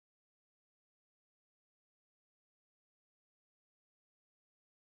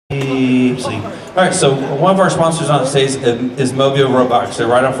sleep. All right, so one of our sponsors on stage is Mobile Robotics. They're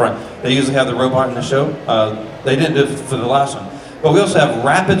right up front. They usually have the robot in the show. They didn't do it for the last one. But we also have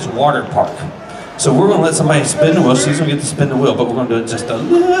Rapids Water Park. So we're going to let somebody spin the wheel. She's going to get to spin the wheel, but we're going to do it just a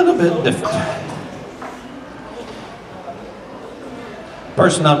little bit different.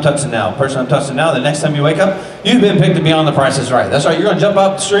 Person I'm touching now. Person I'm touching now. The next time you wake up, you've been picked to be on The Price is Right. That's right. You're going to jump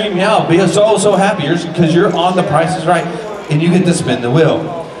up, scream, yell, be so happy because you're on The Price is Right, and you get to spin the wheel.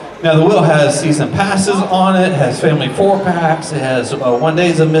 Now the wheel has season passes on it, has family 4-packs, it has 1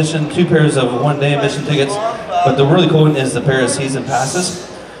 day's admission, 2 pairs of 1-day admission tickets, but the really cool one is the pair of season passes.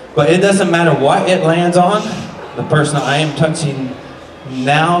 But it doesn't matter what it lands on, the person I am touching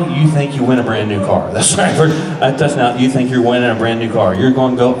now, you think you win a brand new car. That's right, I touch now, you think you're winning a brand new car. You're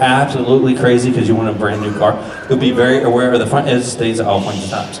going to go absolutely crazy because you win a brand new car. You'll be very aware of the front edge stays at all points of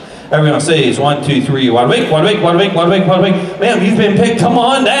times. Everyone on stage, 1, 2, 3, wide awake, wide awake, wide awake, wide awake, wide awake. Ma'am, you've been picked, come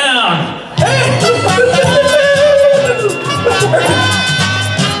on down. Hey!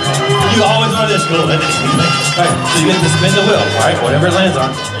 You always know this, cool. All right, so you get to spin the wheel, all right? Whatever it lands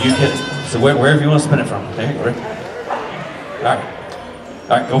on, you get it. So wherever you want to spin it from. There you go, right?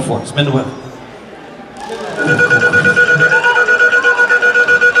 All right, go for it, spin the wheel.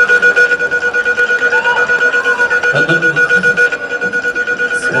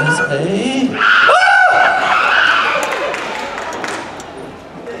 Says a...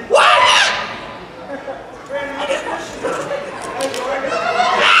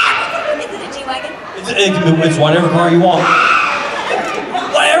 It's whatever car you want.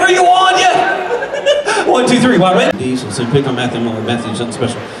 Whatever you want, yeah. 1, 2, 3, wide awake. Diesel, so pick on Matthew Miller. Matthew's something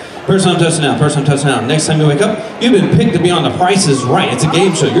special. Person I'm touching now, person I'm touching now. Next time you wake up, you've been picked to be on The Price is Right. It's a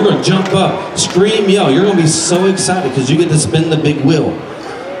game show. You're going to jump up, scream, yell. You're going to be so excited because you get to spin the big wheel.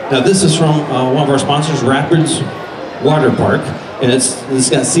 Now this is from one of our sponsors, Rapids Water Park, and it's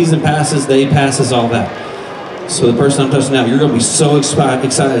got season passes, day passes, all that. So the person I'm touching now, you're going to be so excited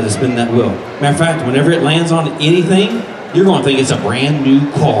to spin that wheel. Matter of fact, whenever it lands on anything, you're going to think it's a brand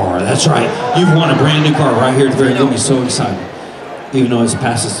new car. That's right. You've won a brand new car right here at the very end. You're going to be so excited. Even though it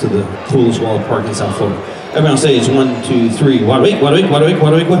passes to the coolest water park in South Florida. Everyone on stage, 1, 2, 3, wide awake, wide awake, wide awake,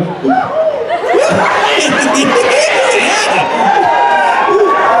 wide awake, wide awake.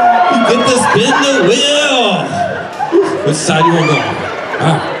 You get to spin the wheel. Which side you want to go on?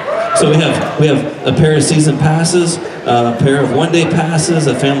 All right. So we have a pair of season passes, a pair of 1-day passes,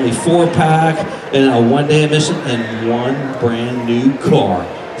 a family 4-pack, and a 1-day admission, and 1 brand new car.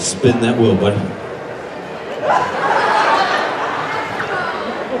 Spin that wheel, buddy.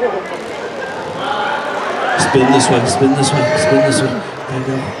 Spin this way, spin this way, spin this way. There you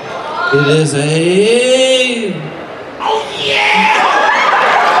go. It is a... Oh yeah!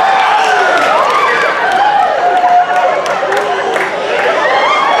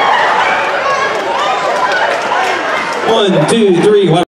 1, 2, 3, 1.